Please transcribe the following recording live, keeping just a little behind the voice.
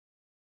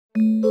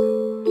Hey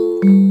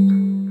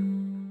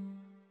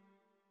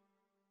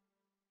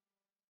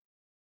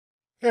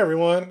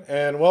everyone,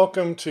 and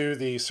welcome to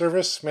the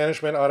Service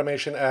Management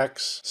Automation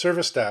X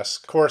Service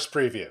Desk course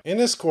preview. In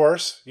this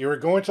course, you are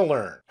going to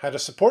learn how to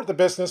support the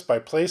business by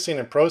placing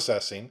and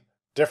processing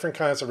different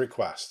kinds of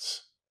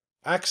requests,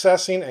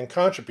 accessing and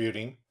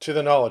contributing to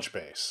the knowledge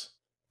base,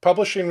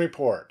 publishing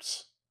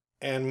reports,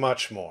 and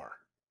much more.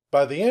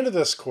 By the end of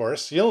this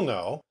course, you'll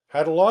know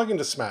how to log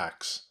into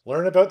SMAX,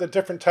 learn about the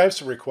different types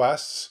of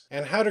requests,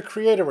 and how to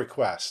create a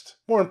request.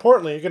 More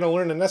importantly, you're going to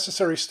learn the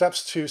necessary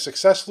steps to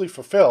successfully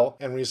fulfill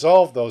and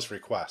resolve those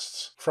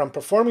requests. From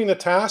performing the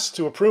tasks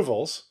to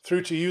approvals,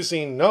 through to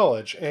using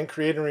knowledge and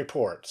creating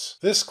reports.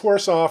 This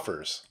course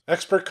offers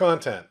expert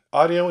content,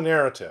 audio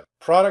narrative,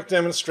 product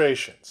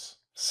demonstrations,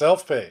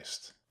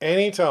 self-paced,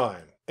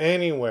 anytime,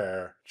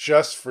 anywhere,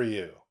 just for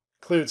you.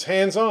 Includes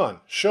hands-on,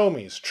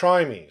 show-me's,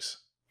 try-me's,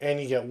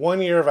 and you get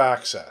 1 year of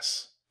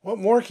access. What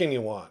more can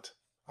you want?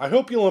 I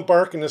hope you'll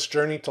embark on this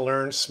journey to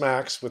learn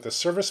SMAX with the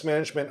Service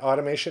Management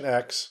Automation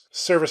X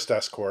Service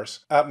Desk course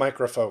at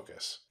Micro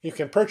Focus. You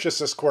can purchase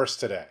this course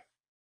today.